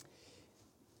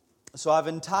So I've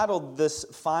entitled this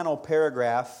final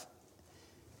paragraph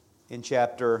in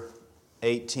chapter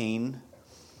 18,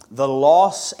 The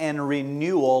Loss and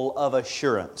Renewal of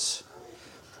Assurance.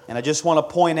 And I just want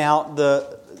to point out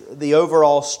the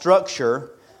overall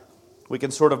structure. We can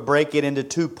sort of break it into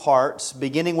two parts,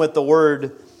 beginning with the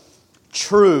word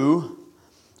true,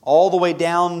 all the way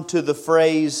down to the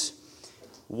phrase,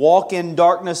 walk in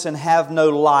darkness and have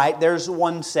no light. There's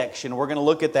one section. We're going to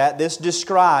look at that. This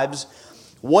describes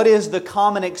what is the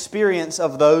common experience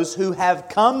of those who have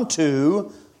come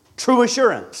to true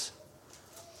assurance.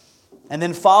 And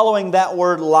then following that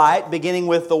word light, beginning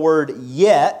with the word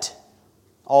yet,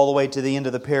 all the way to the end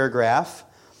of the paragraph,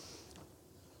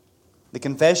 the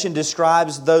confession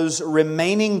describes those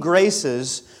remaining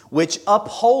graces which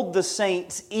uphold the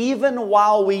saints even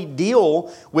while we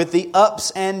deal with the ups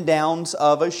and downs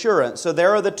of assurance. So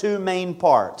there are the two main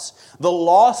parts. The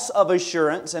loss of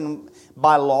assurance, and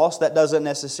by loss that doesn't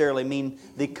necessarily mean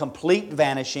the complete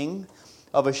vanishing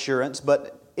of assurance,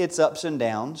 but its ups and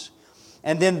downs.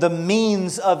 And then the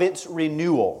means of its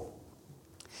renewal.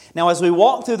 Now, as we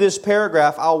walk through this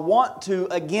paragraph, I want to,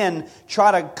 again,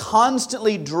 try to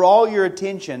constantly draw your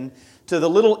attention to the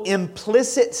little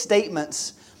implicit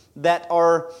statements that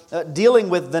are dealing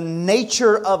with the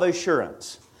nature of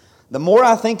assurance. The more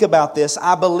I think about this,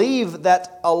 I believe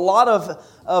that a lot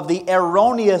of the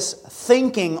erroneous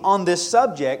thinking on this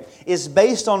subject is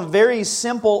based on very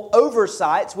simple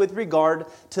oversights with regard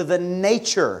to the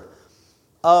nature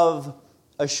of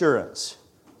assurance.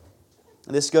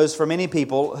 This goes for many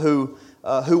people who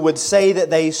would say that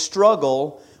they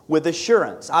struggle with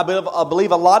assurance. I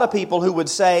believe a lot of people who would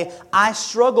say, I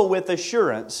struggle with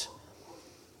assurance,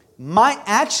 might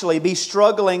actually be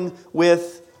struggling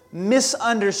with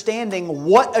misunderstanding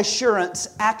what assurance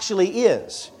actually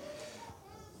is.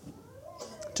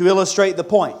 To illustrate the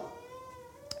point,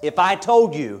 if I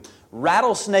told you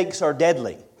rattlesnakes are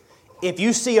deadly, if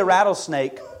you see a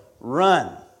rattlesnake,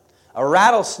 run. A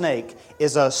rattlesnake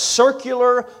is a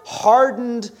circular,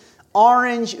 hardened,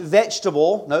 orange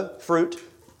fruit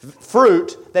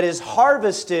that is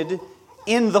harvested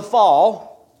in the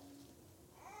fall.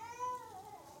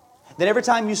 Then every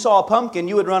time you saw a pumpkin,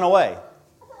 you would run away.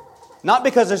 Not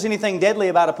because there's anything deadly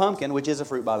about a pumpkin, which is a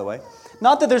fruit, by the way.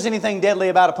 Not that there's anything deadly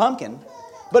about a pumpkin,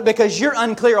 but because you're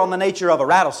unclear on the nature of a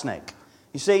rattlesnake.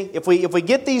 You see, if we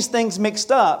get these things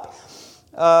mixed up,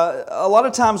 a lot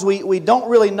of times we don't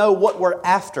really know what we're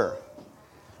after.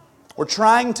 We're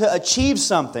trying to achieve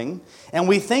something, and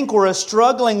we think we're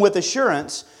struggling with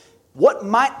assurance. What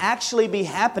might actually be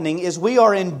happening is we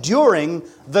are enduring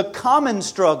the common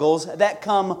struggles that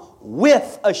come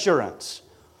with assurance.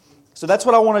 So that's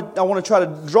what I want to try to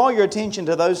draw your attention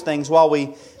to those things while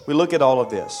we look at all of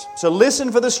this. So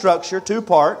listen for the structure, two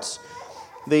parts.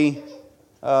 The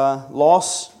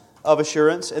loss of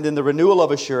assurance and then the renewal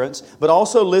of assurance, but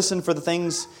also listen for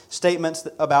the statements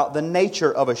about the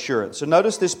nature of assurance. So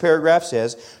notice this paragraph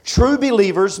says, true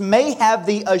believers may have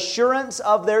the assurance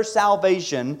of their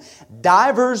salvation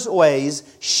divers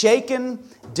ways, shaken,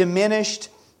 diminished,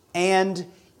 and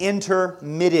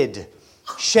intermitted.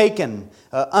 Shaken,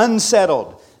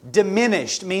 unsettled.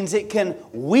 Diminished means it can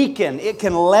weaken, it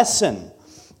can lessen.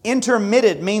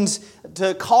 Intermitted means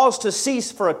to cause to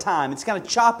cease for a time. It's kind of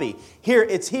choppy. Here,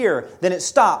 it's here, then it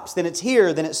stops, then it's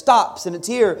here, then it stops, then it's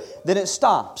here, then it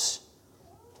stops.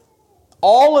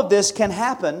 All of this can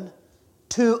happen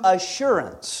to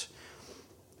assurance.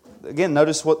 Again,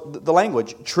 notice what the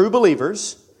language. True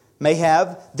believers may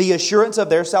have the assurance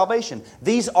of their salvation.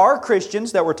 These are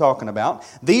Christians that we're talking about.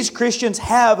 These Christians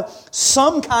have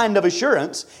some kind of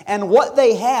assurance, and what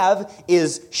they have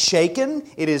is shaken,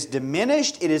 it is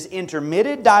diminished, it is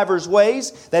intermitted divers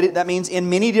ways. That means in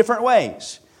many different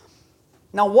ways.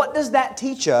 Now, what does that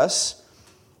teach us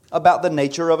about the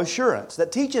nature of assurance?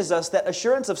 That teaches us that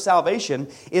assurance of salvation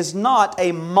is not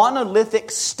a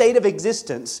monolithic state of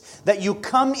existence that you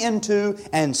come into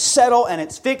and settle and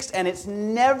it's fixed and it's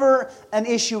never an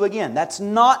issue again. That's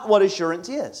not what assurance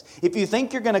is. If you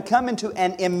think you're going to come into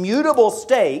an immutable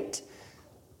state,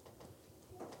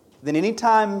 then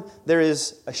anytime there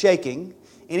is a shaking,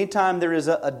 anytime there is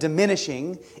a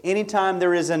diminishing, anytime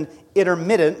there is an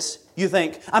intermittence, you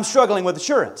think, I'm struggling with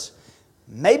assurance.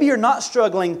 Maybe you're not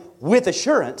struggling with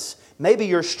assurance. Maybe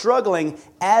you're struggling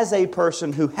as a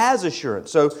person who has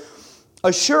assurance. So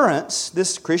assurance,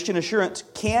 this Christian assurance,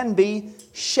 can be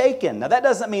shaken. Now that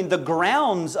doesn't mean the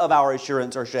grounds of our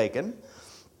assurance are shaken.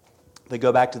 They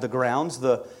go back to the grounds,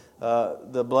 the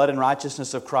blood and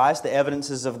righteousness of Christ, the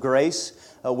evidences of grace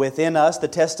within us, the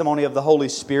testimony of the Holy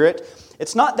Spirit.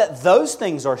 It's not that those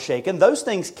things are shaken. Those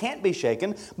things can't be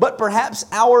shaken. But perhaps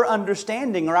our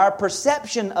understanding or our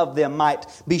perception of them might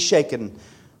be shaken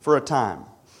for a time.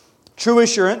 True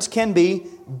assurance can be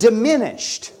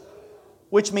diminished.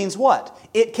 Which means what?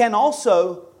 It can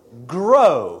also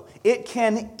grow. It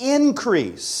can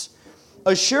increase.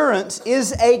 Assurance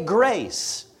is a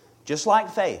grace, just like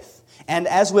faith. And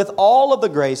as with all of the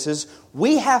graces,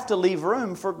 we have to leave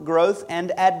room for growth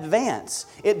and advance.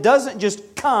 It doesn't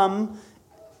just come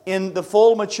in the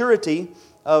full maturity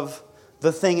of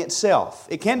the thing itself.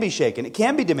 It can be shaken. It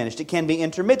can be diminished. It can be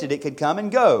intermittent. It could come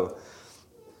and go.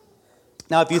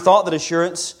 Now, if you thought that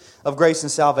assurance of grace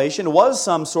and salvation was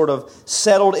some sort of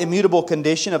settled, immutable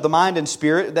condition of the mind and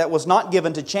spirit that was not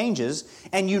given to changes,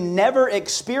 and you never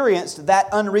experienced that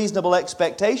unreasonable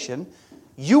expectation,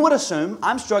 you would assume,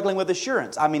 I'm struggling with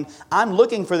assurance. I mean, I'm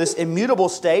looking for this immutable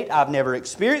state. I've never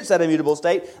experienced that immutable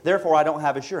state. Therefore, I don't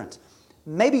have assurance.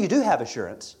 Maybe you do have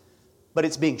assurance, but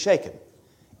it's being shaken.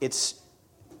 It's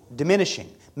diminishing.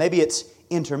 Maybe it's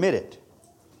intermittent.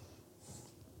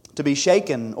 To be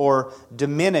shaken or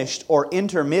diminished or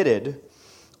intermitted,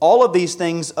 all of these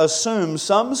things assume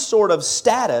some sort of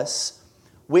status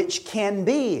which can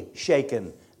be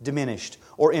shaken, diminished,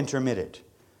 or intermitted.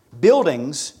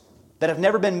 Buildings that have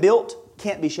never been built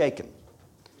can't be shaken.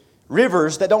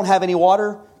 Rivers that don't have any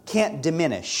water can't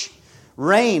diminish.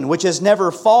 Rain which has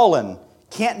never fallen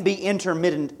can't be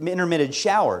intermittent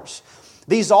showers.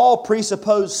 These all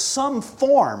presuppose some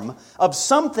form of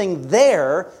something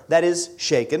there that is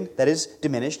shaken, that is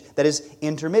diminished, that is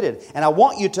intermitted. And I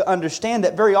want you to understand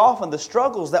that very often the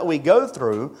struggles that we go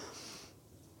through,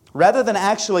 rather than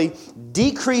actually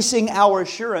decreasing our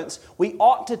assurance, we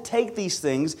ought to take these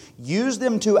things, use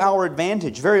them to our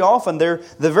advantage. Very often they're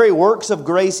the very works of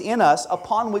grace in us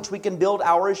upon which we can build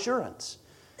our assurance.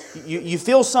 You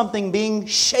feel something being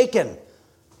shaken.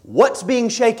 What's being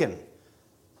shaken?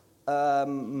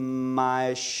 My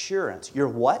assurance. Your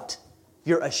what?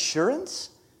 Your assurance?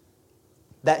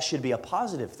 That should be a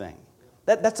positive thing.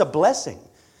 That's a blessing.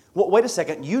 Well, wait a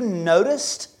second. You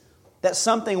noticed that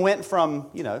something went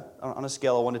from, on a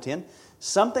scale of 1 to 10,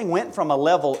 something went from a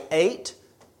level 8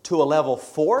 to a level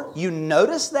 4? You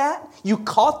noticed that? You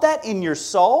caught that in your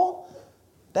soul?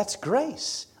 That's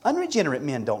grace. Unregenerate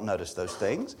men don't notice those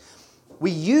things. We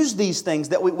use these things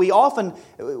that we often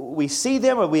see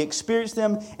them or we experience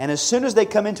them, and as soon as they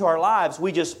come into our lives,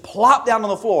 we just plop down on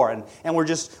the floor and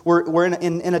we're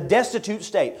in a destitute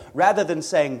state, rather than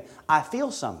saying, I feel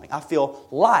something. I feel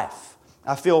life.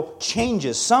 I feel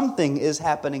changes. Something is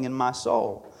happening in my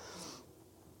soul.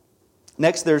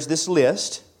 Next, there's this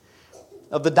list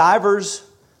of the divers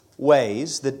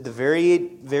ways, the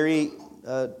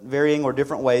varying or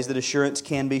different ways that assurance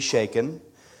can be shaken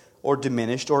or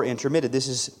diminished or intermitted. This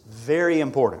is very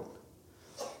important.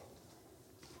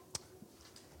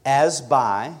 As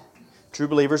by, true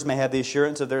believers may have the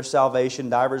assurance of their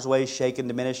salvation, divers ways shaken,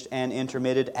 diminished, and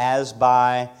intermitted, as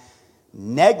by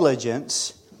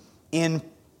negligence in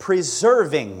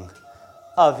preserving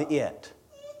of it.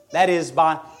 That is,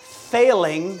 by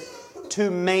failing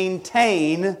to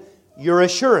maintain your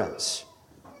assurance.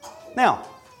 Now,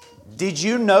 did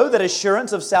you know that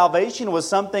assurance of salvation was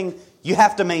something you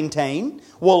have to maintain?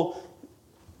 Well,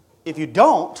 if you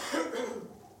don't,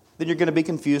 then you're going to be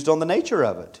confused on the nature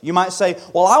of it. You might say,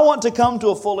 well, I want to come to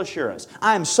a full assurance.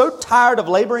 I am so tired of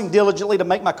laboring diligently to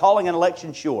make my calling and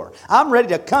election sure. I'm ready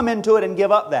to come into it and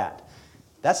give up that.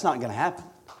 That's not going to happen.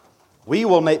 We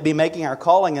will be making our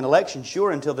calling and election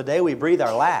sure until the day we breathe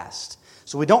our last.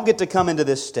 So we don't get to come into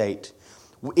this state.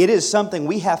 It is something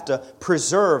we have to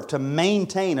preserve, to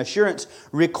maintain. Assurance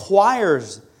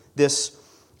requires this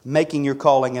making your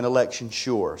calling and election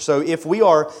sure. So if we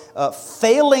are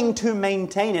failing to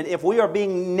maintain it, if we are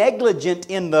being negligent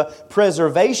in the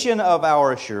preservation of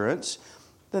our assurance,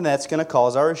 then that's going to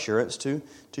cause our assurance to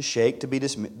shake, to be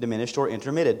diminished or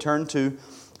intermitted. Turn to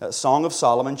Song of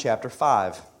Solomon, chapter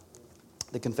 5.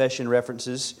 The confession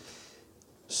references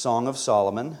Song of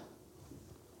Solomon,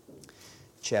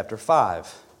 chapter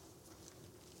 5.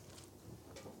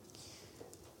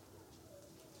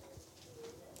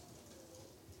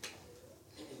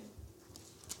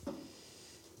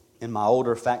 In my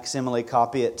older facsimile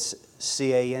copy, it's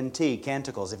C-A-N-T,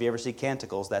 Canticles. If you ever see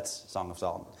Canticles, that's Song of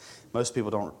Solomon. Most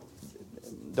people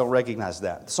don't recognize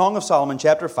that. Song of Solomon,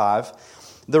 chapter 5.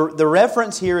 The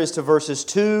reference here is to verses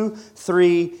 2,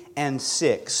 3, and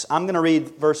 6. I'm going to read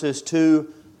verses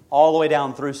 2 all the way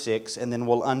down through 6, and then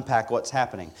we'll unpack what's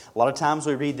happening. A lot of times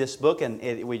we read this book and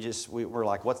we're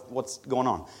like, what's going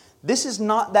on? This is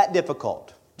not that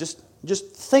difficult.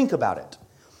 Just think about it.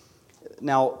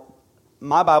 Now,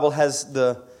 my Bible has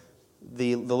the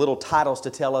the little titles to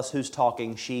tell us who's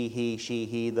talking, she,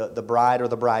 he, the bride or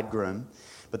the bridegroom.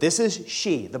 But this is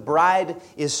she. The bride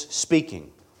is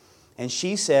speaking. And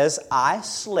she says, I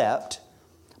slept,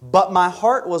 but my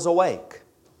heart was awake.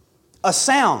 A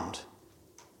sound.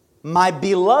 My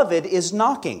beloved is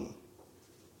knocking.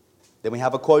 Then we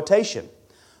have a quotation.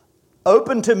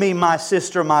 Open to me, my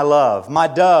sister, my love, my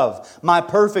dove, my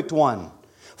perfect one.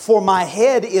 For my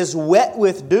head is wet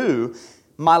with dew,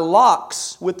 my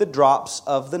locks with the drops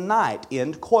of the night.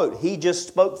 End quote. He just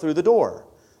spoke through the door.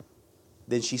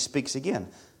 Then she speaks again.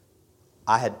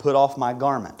 I had put off my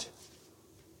garment.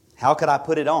 How could I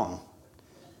put it on?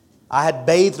 I had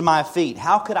bathed my feet.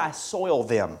 How could I soil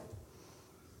them?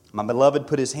 My beloved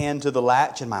put his hand to the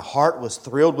latch, and my heart was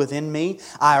thrilled within me.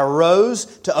 I arose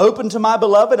to open to my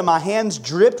beloved, and my hands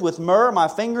dripped with myrrh, my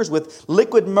fingers with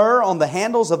liquid myrrh on the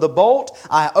handles of the bolt.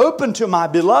 I opened to my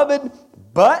beloved,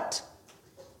 but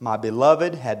my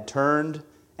beloved had turned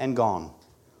and gone.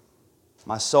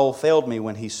 My soul failed me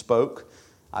when he spoke.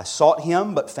 I sought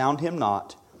him, but found him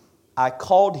not. I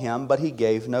called him, but he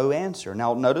gave no answer.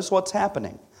 Now notice what's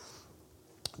happening.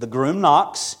 The groom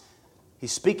knocks.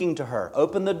 He's speaking to her.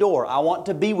 Open the door. I want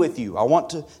to be with you. I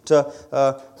want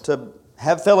to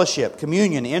have fellowship,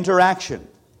 communion, interaction.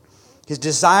 His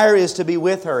desire is to be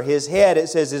with her. His head, it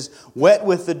says, is wet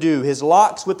with the dew. His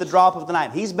locks with the drop of the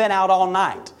night. He's been out all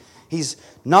night. He's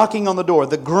knocking on the door.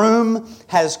 The groom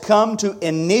has come to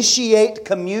initiate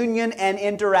communion and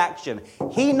interaction.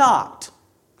 He knocked.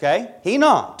 Okay? He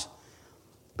knocked.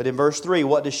 But in verse 3,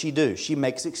 what does she do? She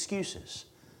makes excuses.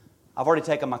 I've already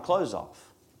taken my clothes off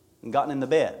and gotten in the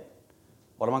bed.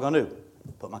 What am I going to do?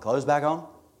 Put my clothes back on?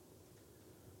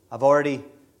 I've already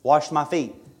washed my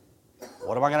feet.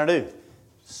 What am I going to do?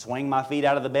 Swing my feet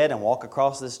out of the bed and walk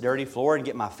across this dirty floor and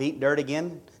get my feet dirty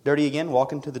again,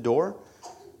 walking to the door?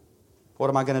 What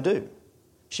am I going to do?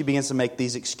 She begins to make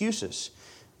these excuses.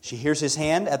 She hears his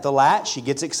hand at the latch. She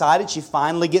gets excited. She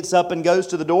finally gets up and goes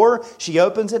to the door. She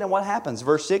opens it, and what happens?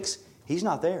 Verse 6, he's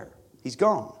not there. He's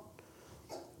gone.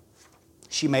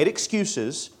 She made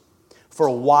excuses for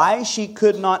why she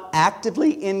could not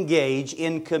actively engage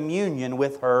in communion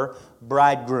with her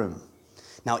bridegroom.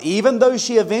 Now, even though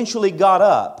she eventually got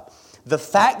up, the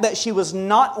fact that she was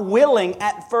not willing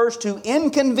at first to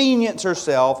inconvenience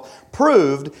herself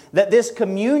proved that this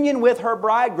communion with her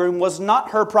bridegroom was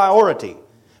not her priority.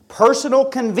 Personal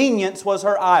convenience was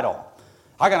her idol.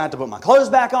 I'm going to have to put my clothes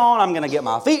back on. I'm going to get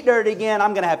my feet dirty again.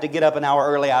 I'm going to have to get up an hour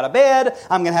early out of bed.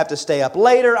 I'm going to have to stay up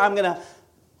later.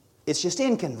 It's just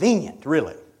inconvenient,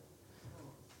 really.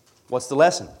 What's the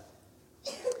lesson?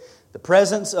 The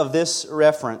presence of this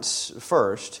reference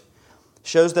first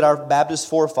shows that our Baptist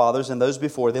forefathers and those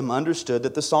before them understood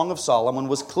that the Song of Solomon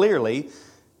was clearly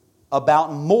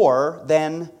about more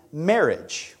than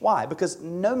marriage. Why? Because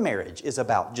no marriage is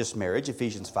about just marriage,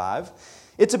 Ephesians 5.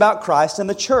 It's about Christ and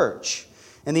the church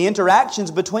and the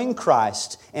interactions between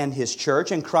Christ and His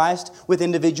church and Christ with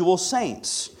individual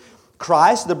saints.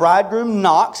 Christ, the bridegroom,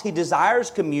 knocks. He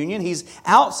desires communion. He's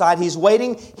outside. He's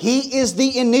waiting. He is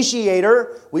the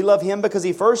initiator. We love Him because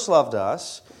He first loved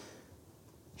us.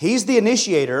 He's the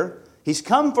initiator. He's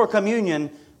come for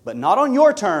communion, but not on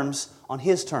your terms, on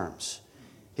His terms.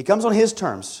 He comes on His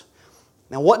terms.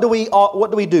 Now, what do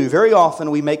we do? Very often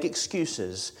we make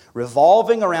excuses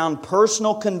revolving around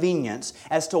personal convenience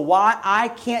as to why I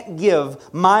can't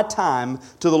give my time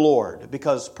to the Lord,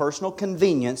 because personal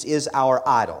convenience is our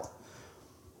idol.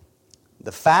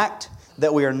 The fact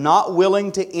that we are not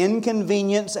willing to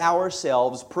inconvenience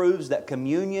ourselves proves that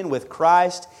communion with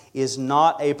Christ is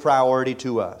not a priority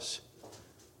to us.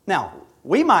 Now,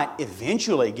 we might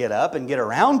eventually get up and get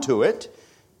around to it,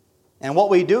 and what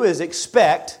we do is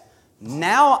expect,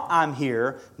 now I'm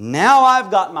here, now I've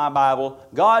got my Bible,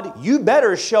 God, you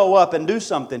better show up and do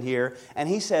something here. And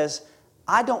He says,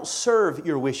 I don't serve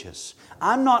your wishes.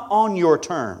 I'm not on your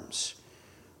terms.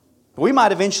 We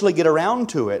might eventually get around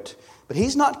to it, but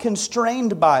He's not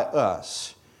constrained by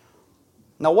us.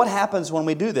 Now, what happens when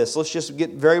we do this? Let's just get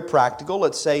very practical.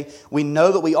 Let's say we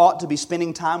know that we ought to be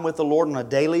spending time with the Lord on a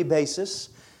daily basis,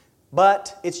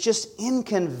 but it's just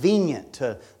inconvenient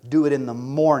to do it in the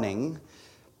morning.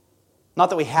 Not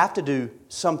that we have to do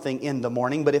something in the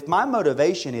morning, but if my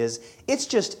motivation is, it's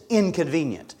just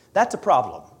inconvenient, that's a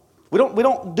problem. We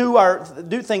don't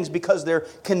do things because they're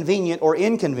convenient or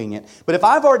inconvenient. But if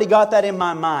I've already got that in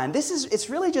my mind, it's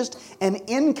really just an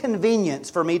inconvenience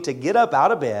for me to get up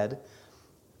out of bed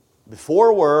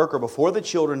before work or before the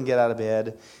children get out of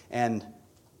bed and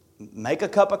make a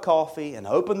cup of coffee and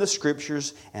open the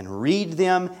Scriptures and read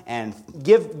them and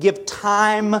give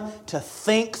time to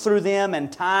think through them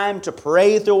and time to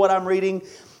pray through what I'm reading.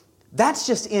 That's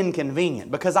just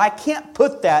inconvenient because I can't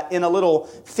put that in a little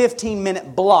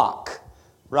 15-minute block,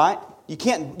 right? You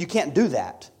can't do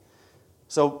that.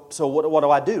 So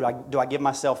what do? Do I give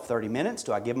myself 30 minutes?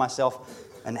 Do I give myself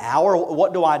an hour?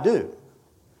 What do I do?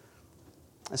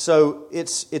 So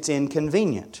it's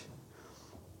inconvenient.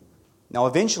 Now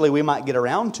eventually we might get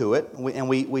around to it, and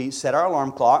we set our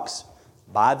alarm clocks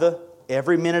by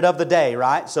every minute of the day,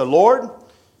 right? So Lord,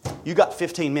 you got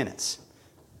 15 minutes.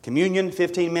 Communion,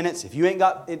 15 minutes. If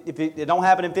it don't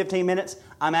happen in 15 minutes,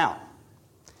 I'm out.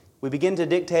 We begin to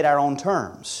dictate our own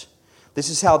terms. This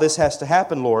is how this has to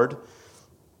happen, Lord.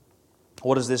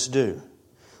 What does this do?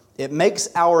 It makes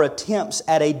our attempts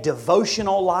at a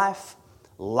devotional life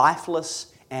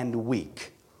lifeless and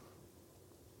weak.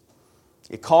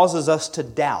 It causes us to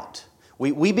doubt.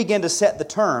 We begin to set the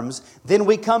terms. Then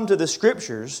we come to the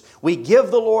Scriptures. We give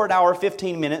the Lord our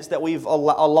 15 minutes that we've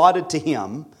allotted to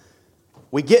Him.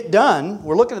 We get done.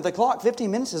 We're looking at the clock.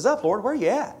 15 minutes is up, Lord. Where are you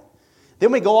at?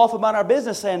 Then we go off about our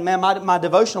business saying, man, my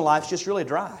devotional life's just really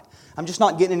dry. I'm just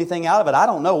not getting anything out of it. I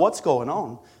don't know what's going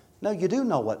on. No, you do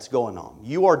know what's going on.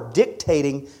 You are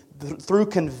dictating through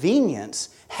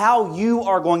convenience how you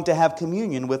are going to have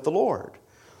communion with the Lord.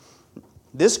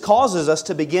 This causes us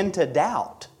to begin to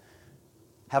doubt.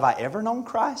 Have I ever known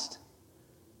Christ?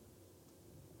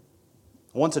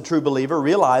 Once a true believer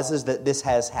realizes that this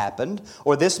has happened,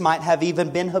 or this might have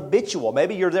even been habitual.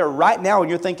 Maybe you're there right now and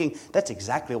you're thinking, that's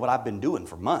exactly what I've been doing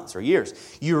for months or years.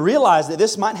 You realize that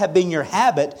this might have been your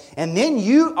habit, and then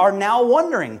you are now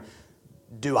wondering,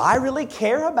 do I really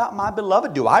care about my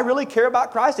beloved? Do I really care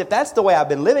about Christ? If that's the way I've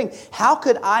been living, how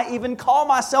could I even call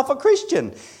myself a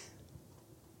Christian?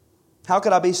 How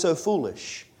could I be so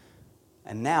foolish?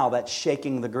 And now that's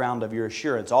shaking the ground of your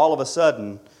assurance. All of a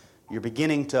sudden, you're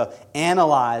beginning to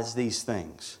analyze these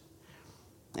things.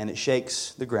 And it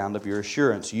shakes the ground of your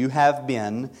assurance. You have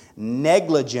been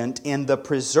negligent in the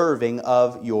preserving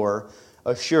of your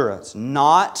assurance.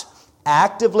 Not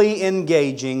actively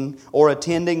engaging or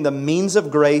attending the means of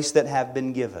grace that have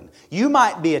been given. You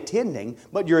might be attending,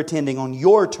 but you're attending on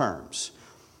your terms.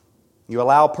 You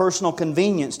allow personal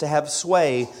convenience to have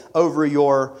sway over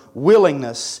your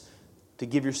willingness to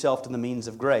give yourself to the means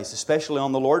of grace, especially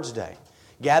on the Lord's Day.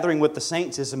 Gathering with the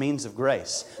saints is a means of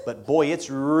grace. But boy, it's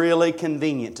really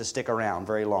convenient to stick around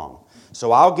very long.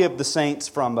 So I'll give the saints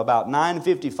from about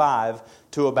 9:55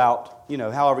 to about,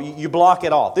 however, you block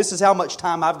it off. This is how much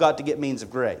time I've got to get means of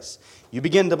grace. You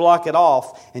begin to block it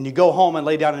off, and you go home and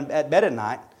lay down at bed at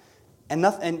night,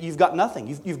 and you've got nothing.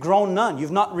 You've grown none.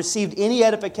 You've not received any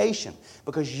edification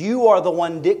because you are the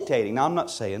one dictating. Now, I'm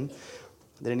not saying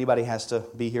that anybody has to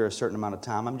be here a certain amount of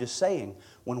time. I'm just saying,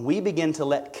 when we begin to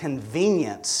let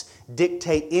convenience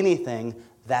dictate anything,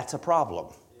 that's a problem.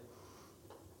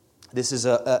 This is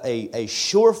a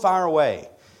surefire way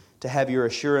to have your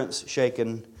assurance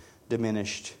shaken,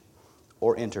 diminished,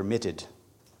 or intermitted.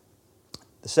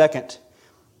 The second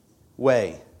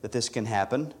way that this can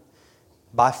happen,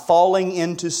 by falling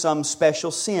into some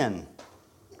special sin,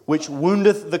 which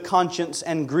woundeth the conscience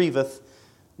and grieveth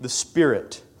the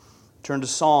spirit. Turn to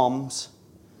Psalms,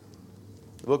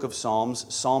 the book of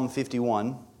Psalms, Psalm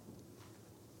 51.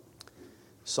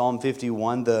 Psalm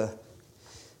 51,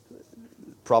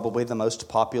 probably the most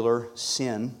popular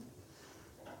sin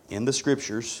in the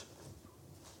Scriptures.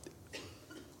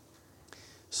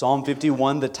 Psalm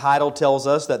 51, the title tells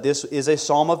us that this is a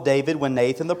psalm of David when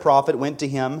Nathan the prophet went to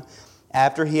him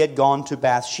after he had gone to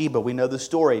Bathsheba. We know the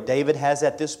story. David has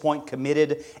at this point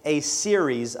committed a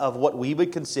series of what we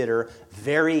would consider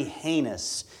very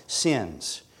heinous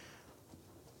sins.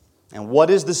 And what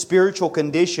is the spiritual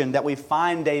condition that we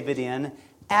find David in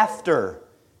after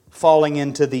falling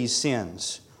into these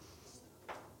sins?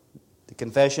 The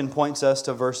confession points us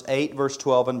to verse 8, verse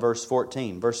 12, and verse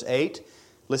 14. Verse 8,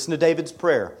 listen to David's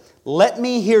prayer. Let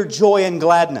me hear joy and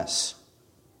gladness.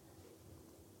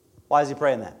 Why is he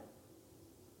praying that?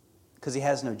 Because he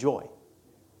has no joy.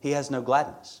 He has no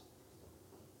gladness.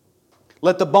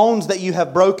 Let the bones that you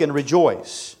have broken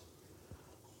rejoice.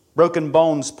 Broken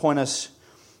bones point us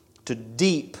to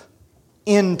deep,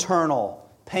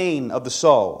 internal pain of the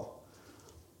soul.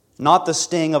 Not the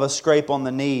sting of a scrape on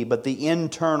the knee, but the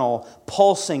internal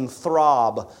pulsing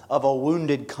throb of a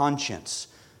wounded conscience.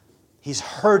 He's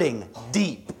hurting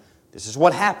deep. This is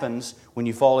what happens when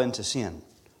you fall into sin.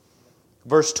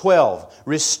 Verse 12,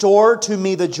 restore to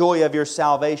me the joy of your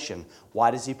salvation. Why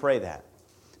does he pray that?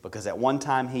 Because at one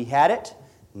time he had it,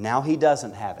 now he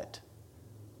doesn't have it.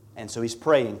 And so he's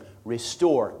praying,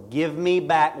 restore, give me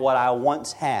back what I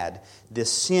once had.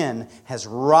 This sin has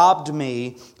robbed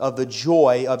me of the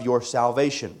joy of your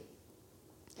salvation.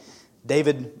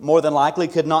 David more than likely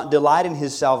could not delight in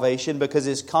his salvation because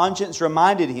his conscience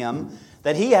reminded him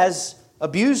that he has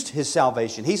abused his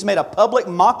salvation. He's made a public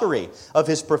mockery of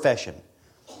his profession.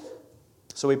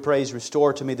 So he prays,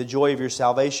 "Restore to me the joy of your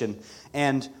salvation,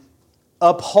 and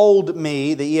uphold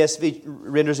me," the ESV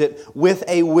renders it, "with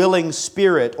a willing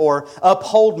spirit," or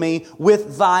 "uphold me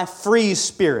with thy free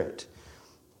spirit."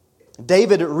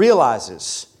 David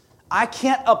realizes, I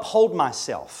can't uphold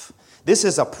myself. This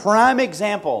is a prime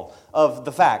example of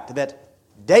the fact that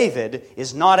David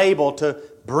is not able to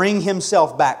bring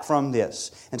himself back from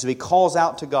this. And so he calls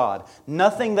out to God,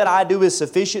 "Nothing that I do is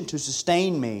sufficient to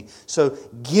sustain me, so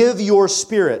give your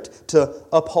Spirit to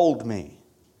uphold me."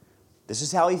 This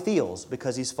is how he feels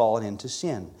because he's fallen into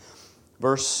sin.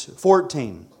 Verse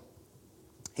 14,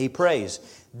 he prays,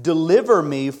 "Deliver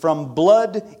me from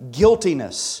blood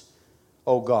guiltiness,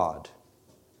 O God."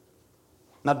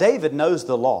 Now David knows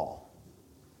the law.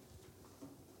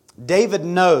 David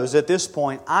knows at this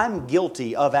point, I'm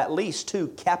guilty of at least 2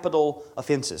 capital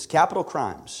offenses, capital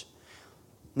crimes.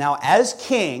 Now, as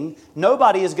king,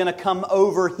 nobody is going to come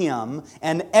over him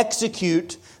and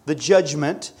execute the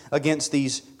judgment against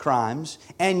these crimes.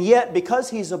 And yet, because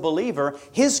he's a believer,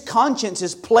 his conscience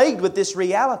is plagued with this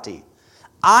reality.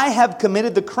 I have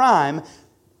committed the crime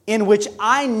in which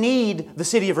I need the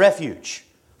city of refuge.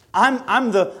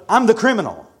 I'm the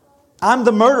criminal. I'm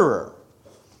the murderer.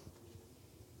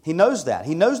 He knows that.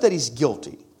 He knows that he's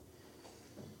guilty.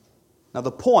 Now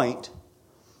the point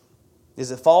is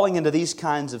that falling into these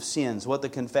kinds of sins, what the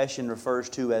confession refers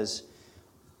to as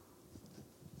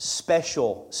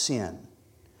special sin.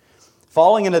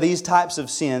 Falling into these types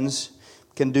of sins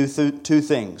can do 2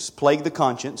 things: plague the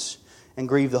conscience and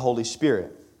grieve the Holy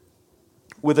Spirit.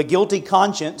 With a guilty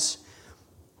conscience,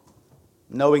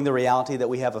 knowing the reality that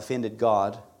we have offended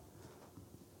God,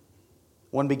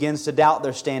 one begins to doubt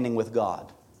their standing with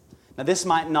God. Now, this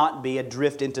might not be a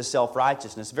drift into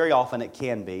self-righteousness. Very often it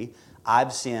can be.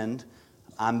 I've sinned.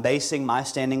 I'm basing my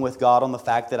standing with God on the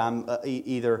fact that I'm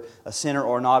either a sinner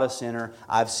or not a sinner.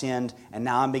 I've sinned, and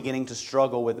now I'm beginning to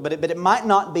struggle with it. But it might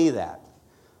not be that.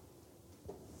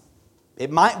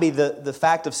 It might be the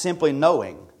fact of simply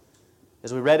knowing.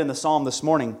 As we read in the Psalm this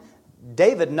morning,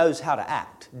 David knows how to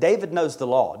act. David knows the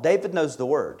law. David knows the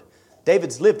Word.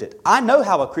 David's lived it. I know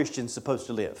how a Christian's supposed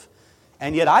to live.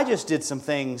 And yet I just did some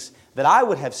things that I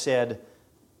would have said,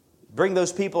 bring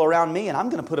those people around me and I'm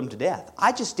going to put them to death.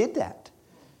 I just did that.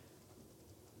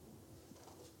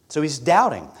 So he's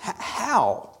doubting.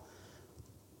 How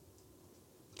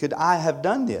could I have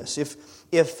done this?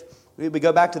 If we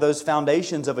go back to those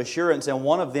foundations of assurance, and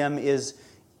one of them is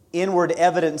inward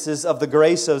evidences of the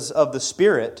grace of the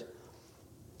Spirit,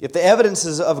 if the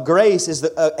evidences of grace is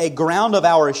a ground of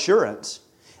our assurance,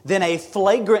 then a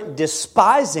flagrant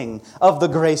despising of the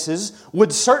graces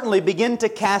would certainly begin to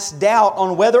cast doubt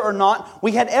on whether or not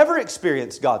we had ever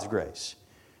experienced God's grace.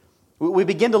 We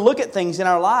begin to look at things in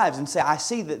our lives and say, I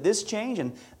see that this change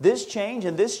and this change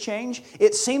and this change.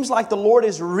 It seems like the Lord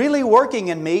is really working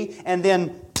in me, and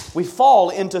then we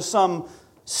fall into some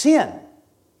sin.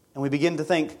 And we begin to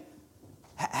think,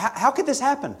 how could this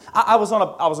happen? I was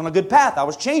on a good path. I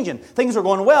was changing. Things were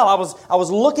going well. I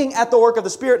was looking at the work of the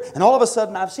Spirit, and all of a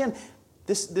sudden I've sinned.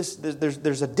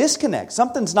 There's a disconnect.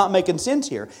 Something's not making sense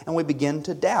here, and we begin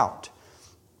to doubt.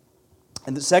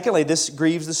 And secondly, this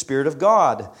grieves the Spirit of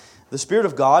God. The Spirit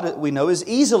of God, we know, is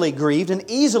easily grieved and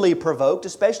easily provoked,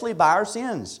 especially by our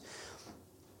sins.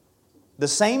 The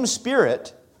same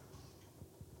Spirit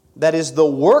that is the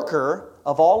worker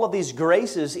of all of these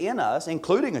graces in us,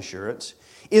 including assurance,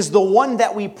 is the one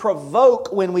that we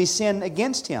provoke when we sin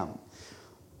against Him.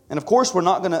 And of course, we're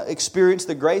not going to experience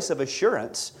the grace of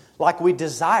assurance like we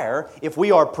desire if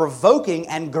we are provoking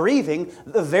and grieving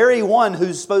the very one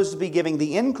who's supposed to be giving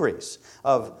the increase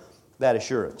of that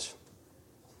assurance.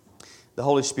 The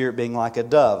Holy Spirit being like a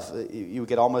dove. You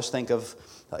could almost think of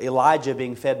Elijah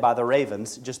being fed by the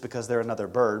ravens just because they're another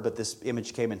bird, but this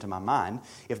image came into my mind.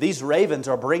 If these ravens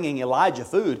are bringing Elijah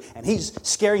food and he's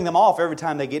scaring them off every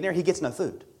time they get near, he gets no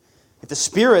food. If the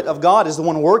Spirit of God is the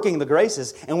one working the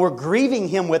graces and we're grieving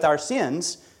Him with our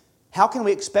sins, how can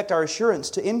we expect our assurance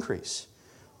to increase?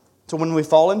 So when we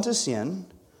fall into sin,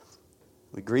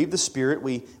 we grieve the Spirit,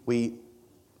 we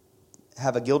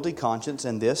have a guilty conscience,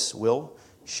 and this will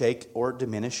shake or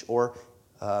diminish or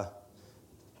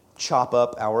chop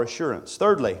up our assurance.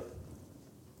 Thirdly,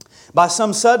 by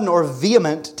some sudden or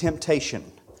vehement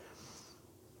temptation.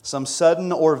 Some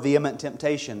sudden or vehement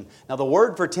temptation. Now the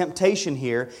word for temptation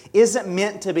here isn't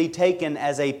meant to be taken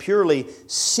as a purely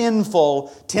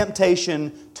sinful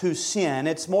temptation to sin.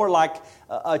 It's more like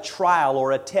a trial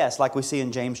or a test, like we see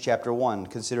in James chapter 1.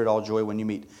 Consider it all joy when you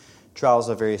meet trials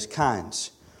of various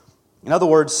kinds. In other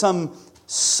words, some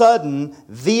sudden,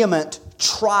 vehement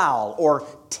trial or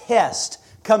test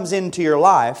comes into your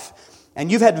life,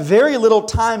 and you've had very little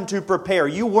time to prepare.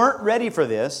 You weren't ready for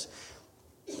this.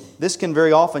 This can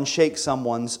very often shake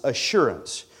someone's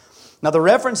assurance. Now, the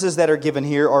references that are given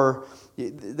here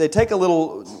they take a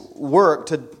little work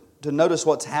to notice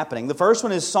what's happening. The first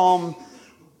one is Psalm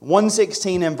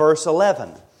 116 and verse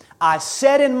 11. I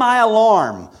said in my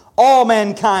alarm, all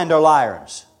mankind are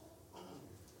liars.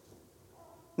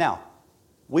 Now,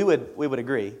 we would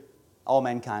agree, all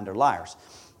mankind are liars.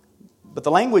 But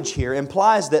the language here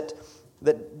implies that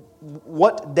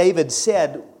what David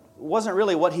said wasn't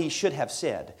really what he should have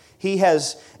said.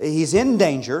 He's in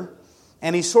danger,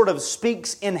 and he sort of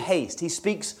speaks in haste. He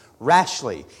speaks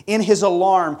rashly. In his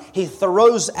alarm, he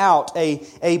throws out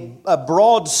a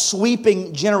broad,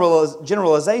 sweeping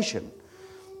generalization.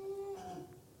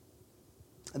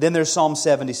 Then there's Psalm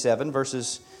 77,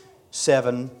 verses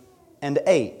 7 and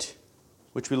 8,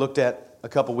 which we looked at a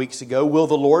couple weeks ago. Will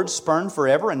the Lord spurn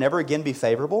forever and never again be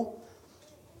favorable?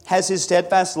 Has His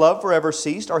steadfast love forever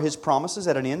ceased? Are His promises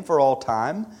at an end for all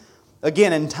time?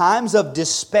 Again, in times of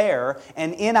despair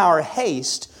and in our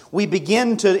haste, we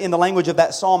begin to, in the language of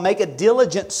that psalm, make a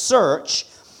diligent search.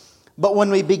 But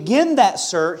when we begin that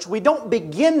search, we don't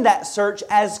begin that search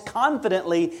as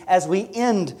confidently as we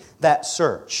end that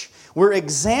search. We're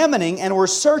examining and we're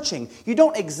searching. You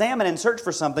don't examine and search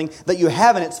for something that you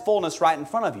have in its fullness right in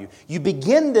front of you. You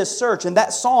begin this search, and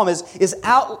that psalm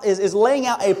is laying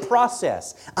out a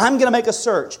process. I'm going to make a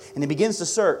search. And he begins to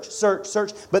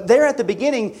search. But there at the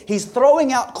beginning, he's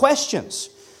throwing out questions.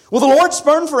 Will the Lord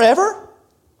spurn forever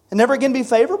and never again be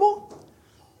favorable?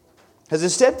 Has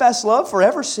His steadfast love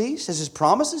forever ceased? Has His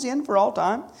promises end for all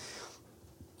time?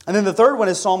 And then the third one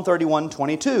is Psalm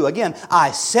 31:22. Again,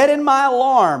 I said in my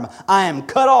alarm, I am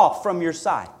cut off from your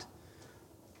sight.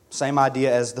 Same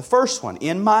idea as the first one.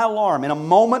 In my alarm, in a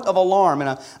moment of alarm, in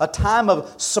a time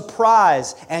of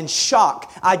surprise and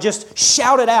shock, I just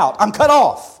shouted out, I'm cut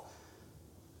off.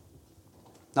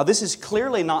 Now this is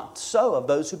clearly not so of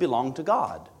those who belong to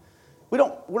God. We're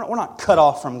not cut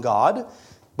off from God,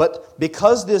 but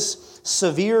because this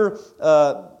severe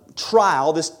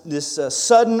trial, this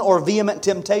sudden or vehement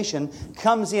temptation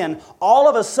comes in, all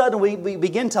of a sudden we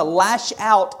begin to lash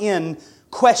out in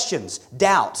questions,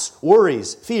 doubts,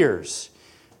 worries, fears.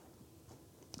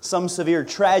 Some severe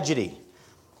tragedy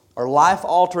or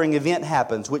life-altering event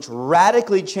happens which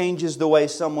radically changes the way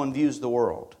someone views the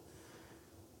world.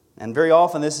 And very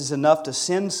often this is enough to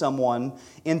send someone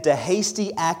into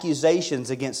hasty accusations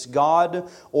against God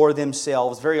or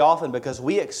themselves, very often because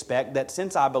we expect that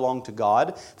since I belong to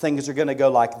God, things are going to go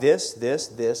like this,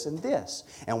 and this.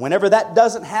 And whenever that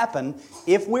doesn't happen,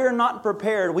 if we're not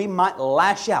prepared, we might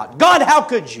lash out. God, how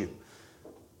could you?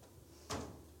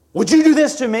 Would you do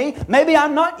this to me? Maybe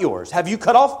I'm not yours. Have you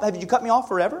cut me off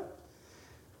forever?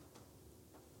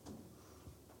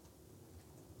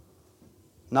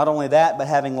 Not only that, but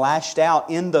having lashed out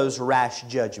in those rash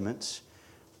judgments,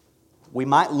 we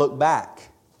might look back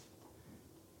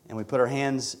and we put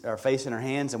our face in our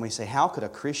hands and we say, how could a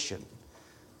Christian,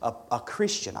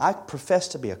 I profess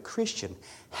to be a Christian,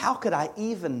 how could I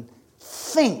even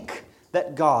think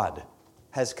that God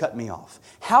has cut me off?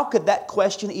 How could that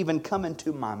question even come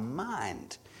into my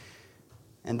mind?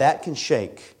 And that can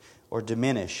shake or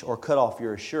diminish or cut off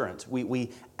your assurance. We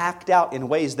act out in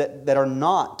ways that are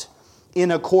not in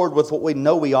accord with what we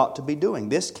know we ought to be doing.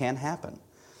 This can happen.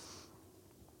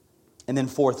 And then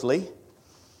fourthly,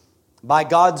 by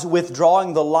God's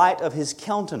withdrawing the light of His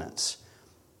countenance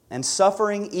and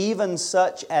suffering even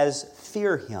such as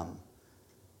fear Him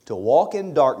to walk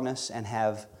in darkness and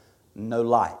have no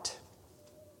light.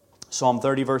 Psalm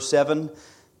 30 verse 7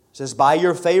 says, by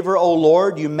your favor, O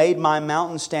Lord, you made my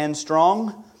mountain stand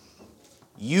strong.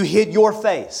 You hid your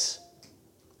face.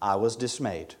 I was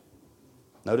dismayed.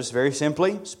 Notice very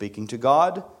simply, speaking to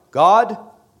God, God,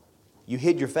 you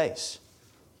hid your face.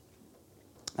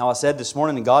 Now I said this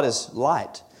morning that God is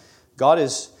light. God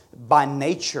is by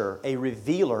nature a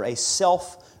revealer, a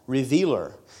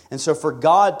self-revealer. And so for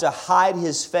God to hide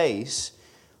His face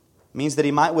means that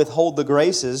He might withhold the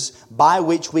graces by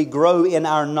which we grow in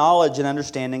our knowledge and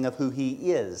understanding of who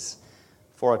He is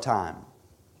for a time.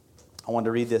 I want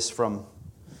to read this from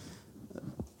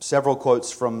several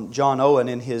quotes from John Owen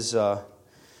in his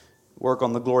work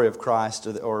on the glory of Christ,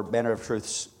 or Banner of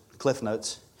Truth's Cliff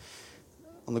Notes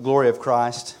on the glory of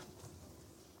Christ.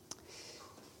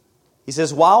 He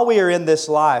says, while we are in this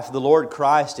life, the Lord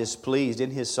Christ is pleased in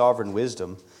His sovereign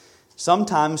wisdom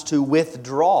sometimes to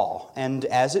withdraw and,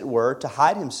 as it were, to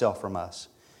hide Himself from us.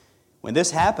 When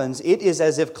this happens, it is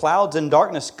as if clouds and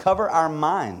darkness cover our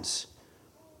minds.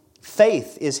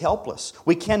 Faith is helpless.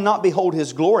 We cannot behold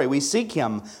His glory. We seek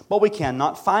Him, but we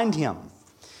cannot find Him.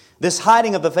 This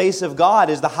hiding of the face of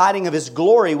God is the hiding of His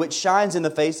glory, which shines in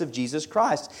the face of Jesus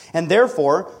Christ, and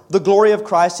therefore the glory of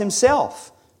Christ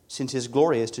Himself, since His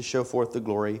glory is to show forth the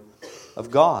glory of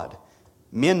God.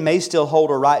 Men may still hold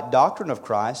a right doctrine of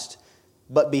Christ,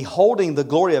 but beholding the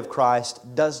glory of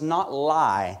Christ does not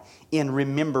lie in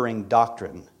remembering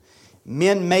doctrine.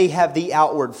 Men may have the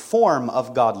outward form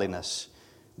of godliness,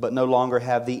 but no longer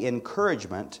have the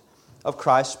encouragement of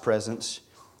Christ's presence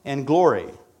and glory.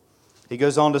 He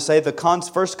goes on to say the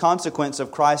first consequence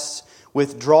of Christ's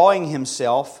withdrawing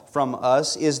Himself from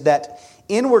us is that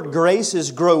inward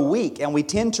graces grow weak and we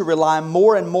tend to rely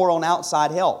more and more on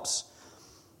outside helps.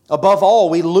 Above all,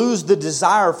 we lose the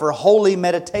desire for holy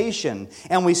meditation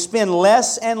and we spend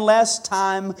less and less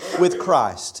time with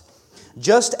Christ.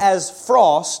 Just as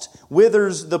frost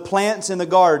withers the plants in the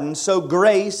garden, so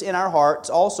grace in our hearts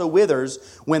also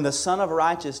withers when the Son of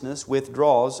Righteousness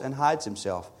withdraws and hides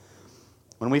Himself.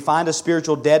 When we find a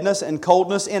spiritual deadness and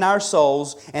coldness in our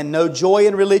souls and no joy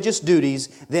in religious duties,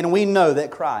 then we know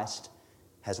that Christ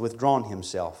has withdrawn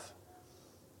Himself.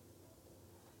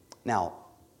 Now,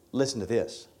 listen to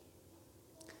this.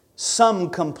 Some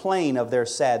complain of their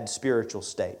sad spiritual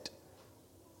state.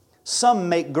 Some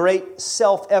make great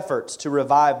self-efforts to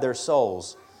revive their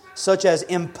souls, such as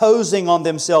imposing on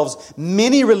themselves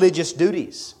many religious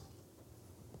duties.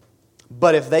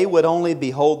 But if they would only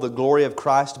behold the glory of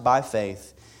Christ by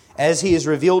faith, as He is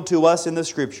revealed to us in the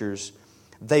Scriptures,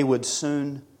 they would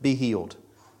soon be healed.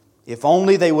 If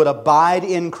only they would abide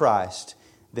in Christ,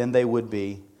 then they would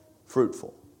be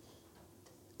fruitful.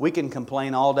 We can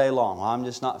complain all day long. I'm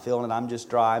just not feeling it. I'm just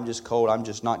dry. I'm just cold. I'm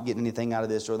just not getting anything out of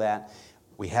this or that.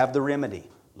 We have the remedy.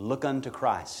 Look unto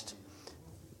Christ.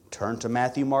 Turn to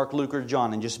Matthew, Mark, Luke, or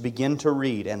John and just begin to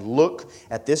read and look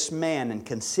at this man and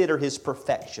consider his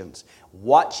perfections.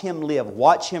 Watch him live.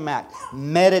 Watch him act.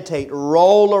 Meditate.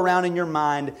 Roll around in your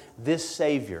mind this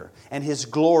Savior and His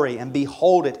glory and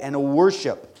behold it and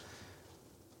worship.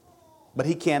 But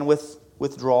he can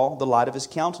withdraw the light of His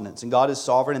countenance. And God is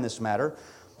sovereign in this matter.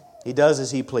 He does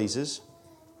as He pleases.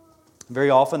 Very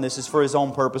often this is for His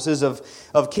own purposes.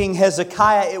 Of King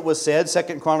Hezekiah it was said,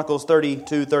 2 Chronicles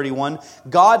 32:31,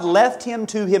 God left him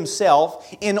to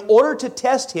himself in order to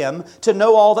test him to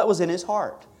know all that was in his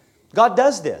heart. God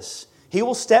does this. He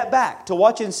will step back to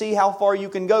watch and see how far you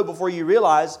can go before you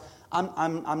realize,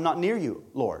 I'm not near you,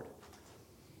 Lord.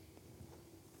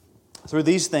 Through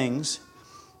these things,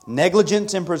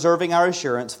 negligence in preserving our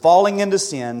assurance, falling into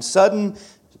sin, sudden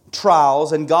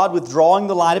trials, and God withdrawing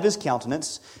the light of His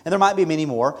countenance, and there might be many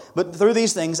more, but through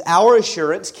these things our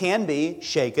assurance can be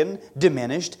shaken,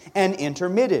 diminished, and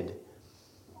intermitted.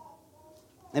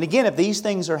 And again, if these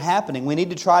things are happening, we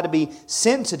need to try to be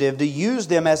sensitive to use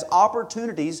them as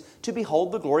opportunities to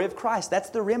behold the glory of Christ. That's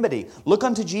the remedy. Look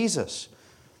unto Jesus.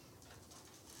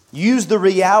 Use the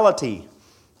reality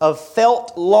of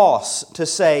felt loss to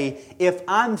say, if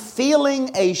I'm feeling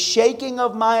a shaking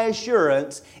of my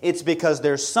assurance, it's because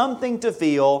there's something to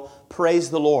feel.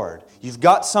 Praise the Lord. You've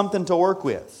got something to work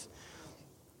with.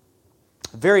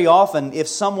 Very often, if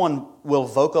someone will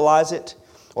vocalize it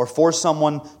or force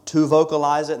someone to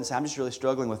vocalize it and say, I'm just really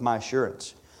struggling with my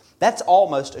assurance, that's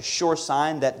almost a sure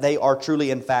sign that they are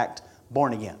truly, in fact,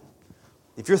 born again.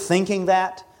 If you're thinking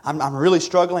that, I'm really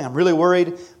struggling, I'm really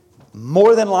worried,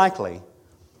 more than likely,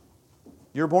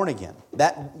 you're born again.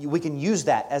 We can use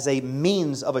that as a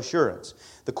means of assurance.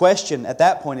 The question at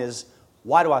that point is,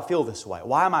 why do I feel this way?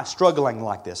 Why am I struggling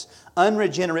like this?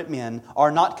 Unregenerate men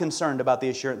are not concerned about the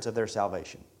assurance of their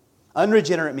salvation.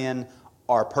 Unregenerate men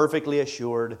are perfectly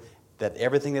assured that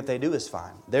everything that they do is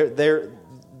fine.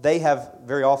 They have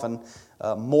very often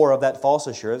more of that false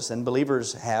assurance than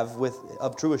believers have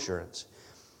of true assurance.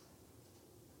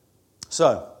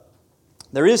 So,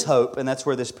 there is hope, and that's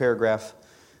where this paragraph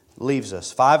leaves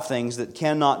us. 5 things that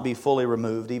cannot be fully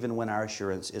removed even when our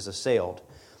assurance is assailed.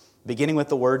 Beginning with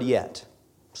the word yet.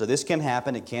 So this can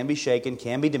happen, it can be shaken,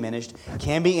 can be diminished,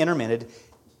 can be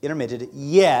intermitted,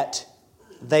 yet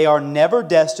they are never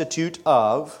destitute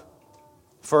of,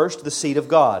 first, the seed of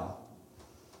God.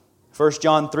 1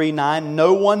 John 3:9,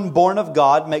 no one born of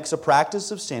God makes a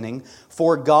practice of sinning,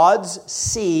 for God's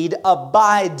seed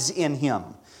abides in him.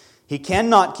 He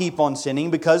cannot keep on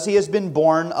sinning because he has been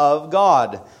born of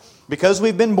God. Because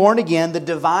we've been born again, the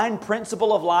divine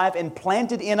principle of life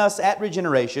implanted in us at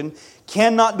regeneration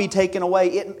cannot be taken away.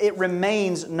 It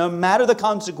remains no matter the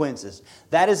consequences.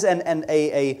 That is an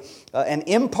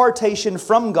impartation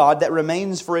from God that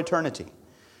remains for eternity.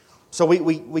 So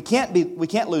we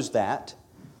can't lose that.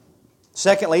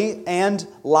 Secondly, and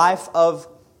life of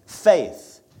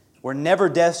faith. We're never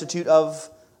destitute of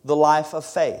the life of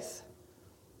faith.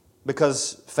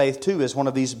 Because faith too is one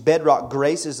of these bedrock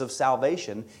graces of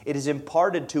salvation. It is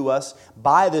imparted to us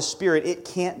by the Spirit. It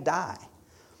can't die.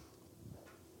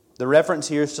 The reference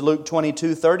here is to Luke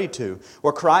 22:32,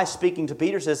 where Christ speaking to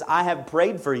Peter says, I have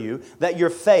prayed for you that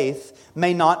your faith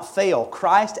may not fail.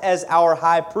 Christ as our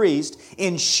high priest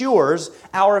ensures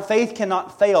our faith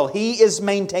cannot fail. He is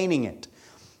maintaining it.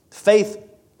 Faith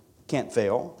can't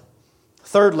fail.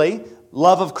 Thirdly,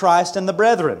 love of Christ and the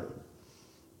brethren.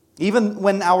 Even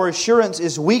when our assurance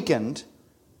is weakened,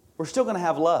 we're still going to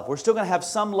have love. We're still going to have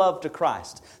some love to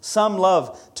Christ, some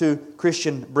love to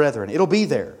Christian brethren. It'll be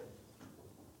there.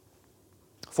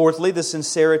 Fourthly, the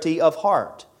sincerity of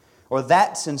heart, or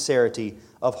that sincerity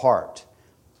of heart.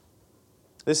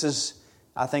 This is,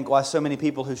 I think, why so many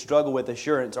people who struggle with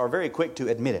assurance are very quick to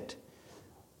admit it.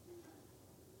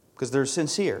 Because they're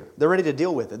sincere. They're ready to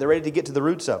deal with it. They're ready to get to the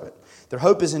roots of it. Their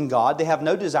hope is in God. They have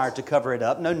no desire to cover it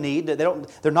up, no need.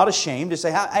 They're not ashamed to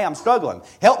say, hey, I'm struggling.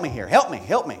 Help me here. Help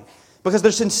me. Because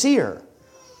they're sincere.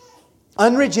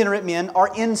 Unregenerate men are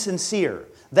insincere.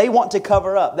 They want to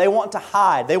cover up. They want to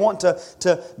hide. They want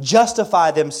to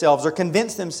justify themselves or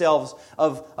convince themselves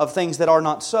of things that are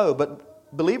not so.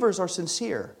 But believers are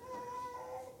sincere.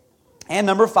 And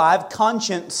number 5,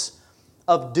 conscience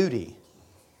of duty.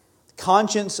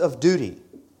 Conscience of duty.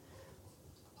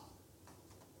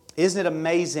 Isn't it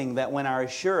amazing that when our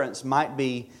assurance might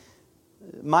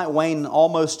wane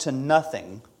almost to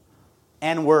nothing,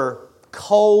 and we're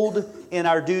cold in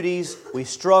our duties, we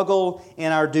struggle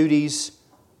in our duties,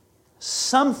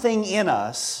 something in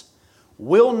us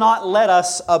will not let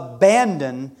us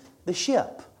abandon the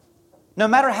ship, no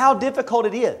matter how difficult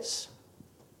it is.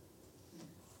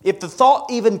 If the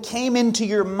thought even came into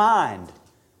your mind,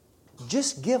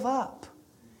 just give up.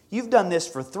 You've done this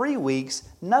for 3 weeks.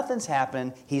 Nothing's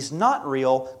happened. He's not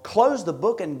real. Close the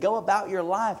book and go about your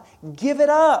life. Give it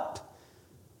up.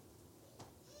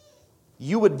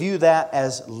 You would view that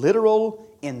as literal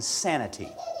insanity.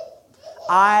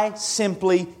 I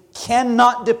simply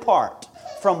cannot depart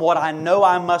from what I know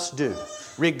I must do.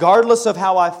 Regardless of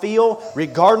how I feel,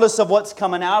 regardless of what's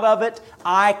coming out of it,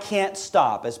 I can't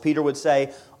stop. As Peter would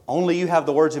say, only you have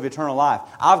the words of eternal life.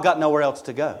 I've got nowhere else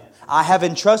to go. I have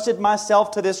entrusted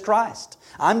myself to this Christ.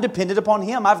 I'm dependent upon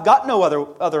Him. I've got no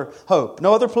other hope,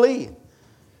 no other plea.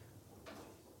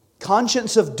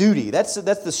 Conscience of duty. That's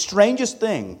the strangest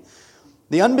thing.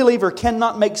 The unbeliever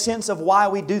cannot make sense of why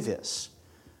we do this.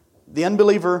 The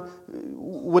unbeliever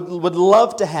would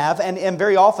love to have, and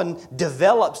very often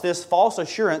develops this false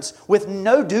assurance with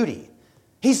no duty.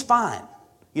 He's fine.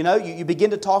 You know, you begin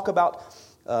to talk about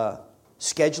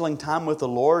scheduling time with the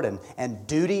Lord and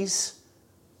duties.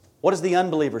 What does the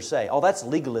unbeliever say? Oh, that's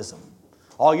legalism.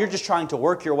 Oh, you're just trying to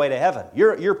work your way to heaven.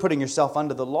 You're putting yourself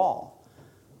under the law.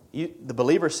 The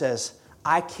believer says,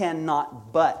 I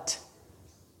cannot but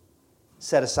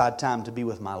set aside time to be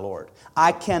with my Lord.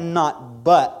 I cannot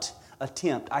but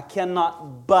attempt. I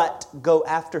cannot but go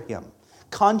after Him.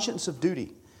 Conscience of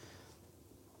duty.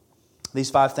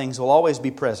 These 5 things will always be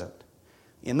present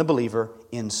in the believer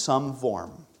in some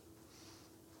form.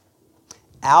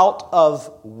 Out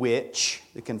of which,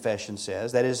 the confession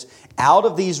says, that is, out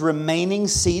of these remaining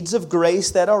seeds of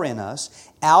grace that are in us,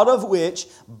 out of which,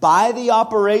 by the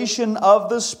operation of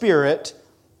the Spirit,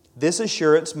 this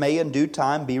assurance may in due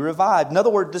time be revived. In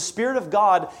other words, the Spirit of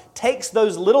God takes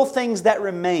those little things that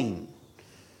remain,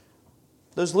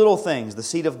 those little things, the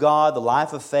seed of God, the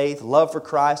life of faith, love for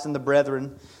Christ and the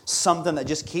brethren, something that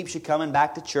just keeps you coming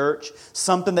back to church,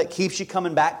 something that keeps you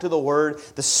coming back to the Word.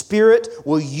 The Spirit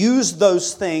will use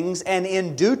those things, and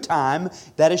in due time,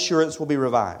 that assurance will be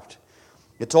revived.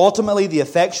 It's ultimately the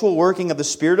effectual working of the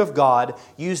Spirit of God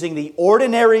using the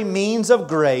ordinary means of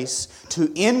grace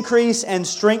to increase and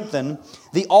strengthen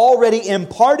the already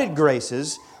imparted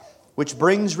graces, which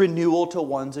brings renewal to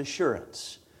one's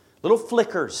assurance. Little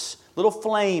flickers, little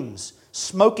flames,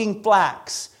 smoking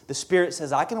flax. The Spirit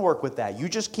says, I can work with that. You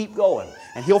just keep going.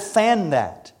 And He'll fan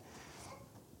that.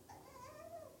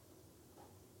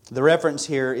 The reference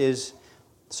here is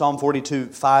Psalm 42,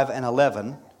 5 and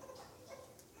 11,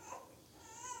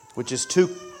 which is 2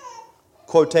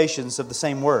 quotations of the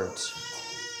same words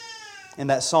in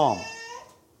that psalm.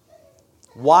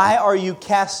 Why are you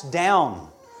cast down,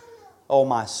 O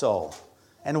my soul?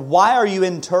 And why are you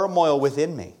in turmoil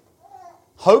within me?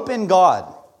 Hope in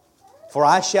God, for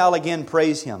I shall again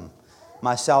praise Him,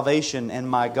 my salvation and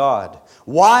my God.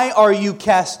 Why are you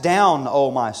cast down,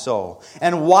 O my soul?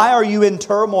 And why are you in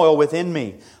turmoil within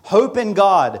me? Hope in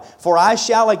God, for I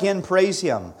shall again praise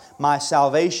Him, my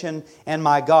salvation and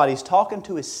my God. He's talking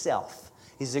to himself.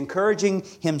 He's encouraging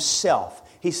himself.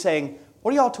 He's saying,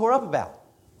 what are y'all tore up about?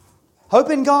 Hope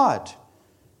in God.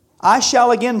 I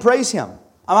shall again praise Him.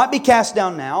 I might be cast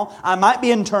down now. I might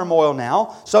be in turmoil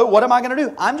now. So what am I going to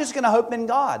do? I'm just going to hope in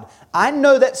God. I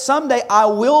know that someday I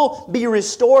will be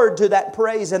restored to that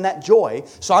praise and that joy.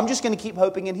 So I'm just going to keep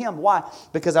hoping in Him. Why?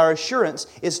 Because our assurance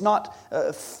is not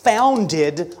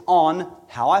founded on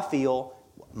how I feel,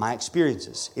 my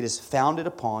experiences. It is founded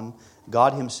upon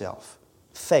God Himself.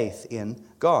 Faith in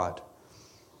God.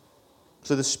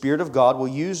 So the Spirit of God will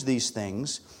use these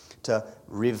things to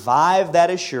revive that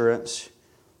assurance.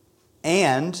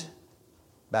 And,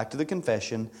 back to the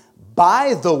confession,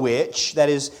 by the which, that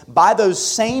is, by those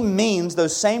same means,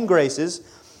 those same graces,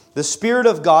 the Spirit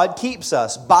of God keeps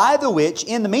us, by the which,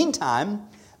 in the meantime,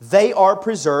 they are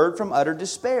preserved from utter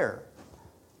despair.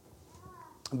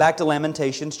 Back to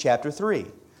Lamentations chapter 3.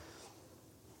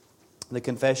 The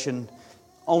confession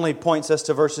only points us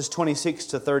to verses 26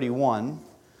 to 31.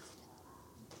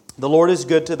 The Lord is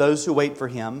good to those who wait for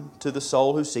Him, to the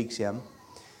soul who seeks Him.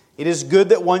 It is good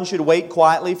that one should wait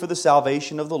quietly for the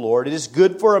salvation of the Lord. It is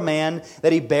good for a man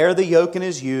that he bear the yoke in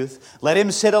his youth. Let him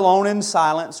sit alone in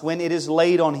silence when it is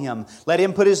laid on him. Let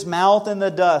him put his mouth in the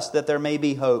dust that there may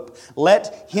be hope.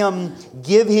 Let him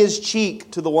give his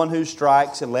cheek to the one who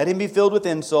strikes, and let him be filled with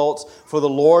insults, for the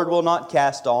Lord will not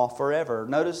cast off forever.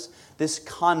 Notice this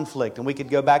conflict, and we could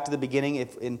go back to the beginning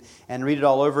and read it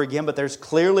all over again, but there's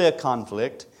clearly a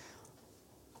conflict.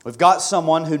 We've got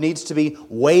someone who needs to be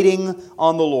waiting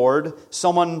on the Lord,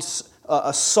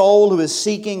 a soul who is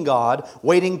seeking God,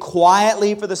 waiting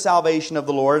quietly for the salvation of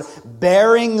the Lord,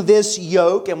 bearing this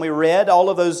yoke, and we read all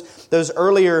of those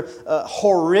earlier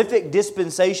horrific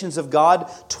dispensations of God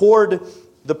toward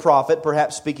the prophet,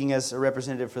 perhaps speaking as a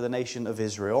representative for the nation of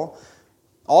Israel.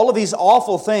 All of these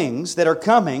awful things that are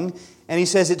coming, and he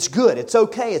says it's good, it's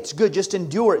okay, it's good, just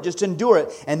endure it, just endure it.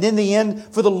 And then the end,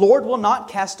 for the Lord will not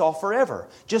cast off forever.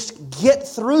 Just get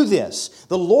through this.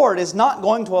 The Lord is not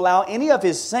going to allow any of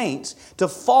His saints to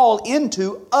fall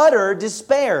into utter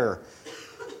despair.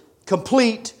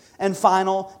 Complete and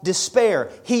final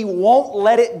despair. He won't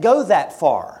let it go that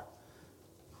far.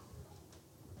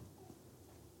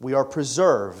 We are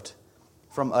preserved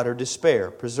from utter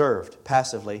despair, preserved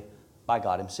passively by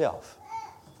God Himself.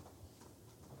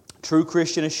 True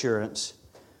Christian assurance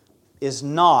is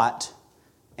not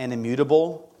an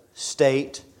immutable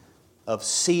state of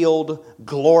sealed,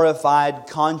 glorified,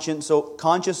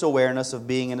 conscious awareness of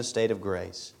being in a state of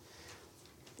grace.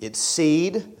 Its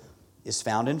seed is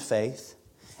found in faith.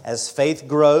 As faith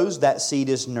grows, that seed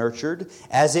is nurtured.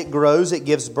 As it grows, it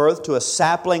gives birth to a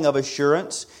sapling of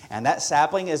assurance, and that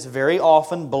sapling is very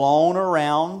often blown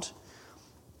around.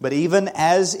 But even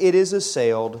as it is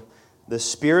assailed, the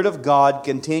Spirit of God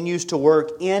continues to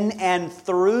work in and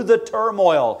through the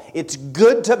turmoil. It's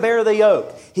good to bear the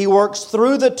yoke. He works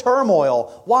through the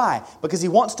turmoil. Why? Because He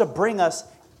wants to bring us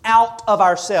out of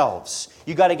ourselves.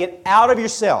 You've got to get out of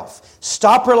yourself.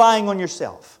 Stop relying on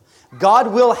yourself.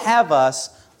 God will have us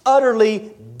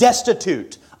utterly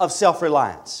destitute of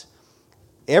self-reliance.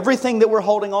 Everything that we're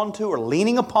holding on to or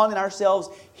leaning upon in ourselves,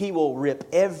 He will rip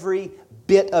every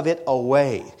bit of it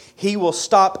away. He will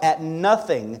stop at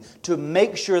nothing to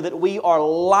make sure that we are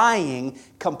lying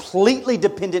completely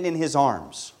dependent in His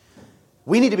arms.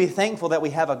 We need to be thankful that we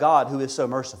have a God who is so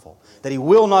merciful, that He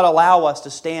will not allow us to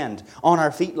stand on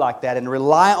our feet like that and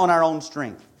rely on our own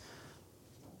strength.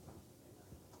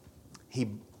 He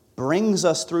brings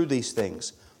us through these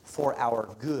things for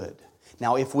our good.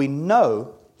 Now, if we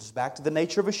know, this is back to the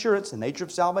nature of assurance, the nature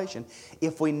of salvation.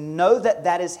 If we know that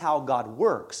that is how God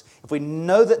works, if we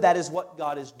know that that is what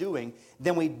God is doing,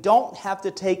 then we don't have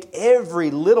to take every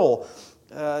little,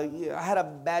 I had a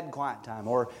bad quiet time,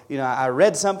 or I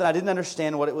read something, I didn't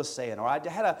understand what it was saying, or I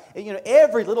had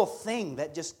every little thing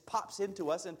that just pops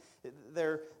into us, and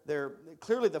they're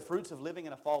clearly the fruits of living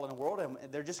in a fallen world, and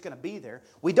they're just going to be there.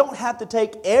 We don't have to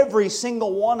take every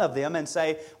single one of them and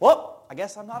say, well, I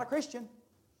guess I'm not a Christian.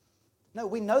 No,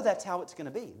 we know that's how it's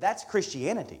going to be. That's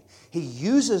Christianity. He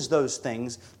uses those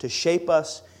things to shape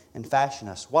us and fashion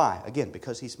us. Why? Again,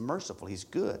 because He's merciful. He's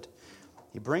good.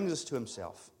 He brings us to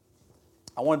Himself.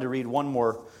 I wanted to read one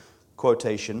more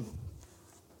quotation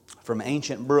from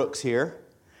Ancient Brooks here.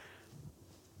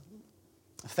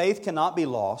 Faith cannot be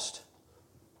lost,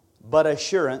 but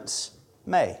assurance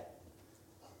may.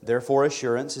 Therefore,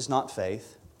 assurance is not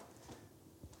faith.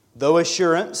 Though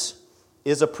assurance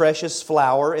is a precious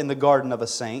flower in the garden of a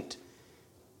saint,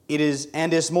 It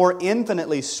is more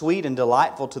infinitely sweet and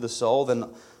delightful to the soul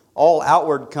than all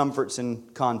outward comforts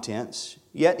and contents.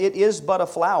 Yet it is but a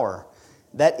flower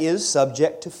that is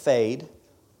subject to fade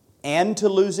and to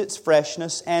lose its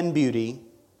freshness and beauty.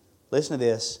 Listen to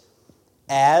this.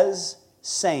 As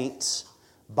saints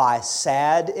by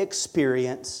sad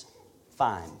experience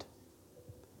find.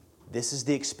 This is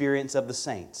the experience of the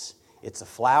saints. It's a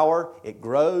flower, it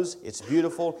grows, it's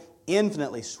beautiful,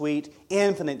 infinitely sweet,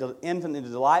 infinitely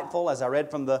delightful. As I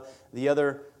read from the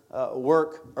other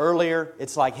work earlier,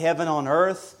 it's like heaven on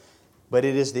earth. But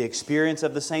it is the experience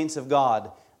of the saints of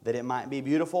God that it might be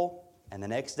beautiful, and the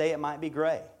next day it might be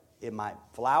gray. It might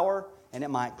flower, and it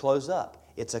might close up.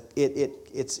 It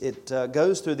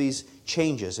goes through these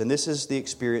changes, and this is the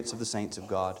experience of the saints of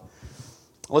God.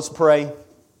 Let's pray,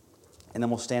 and then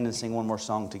we'll stand and sing one more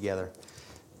song together.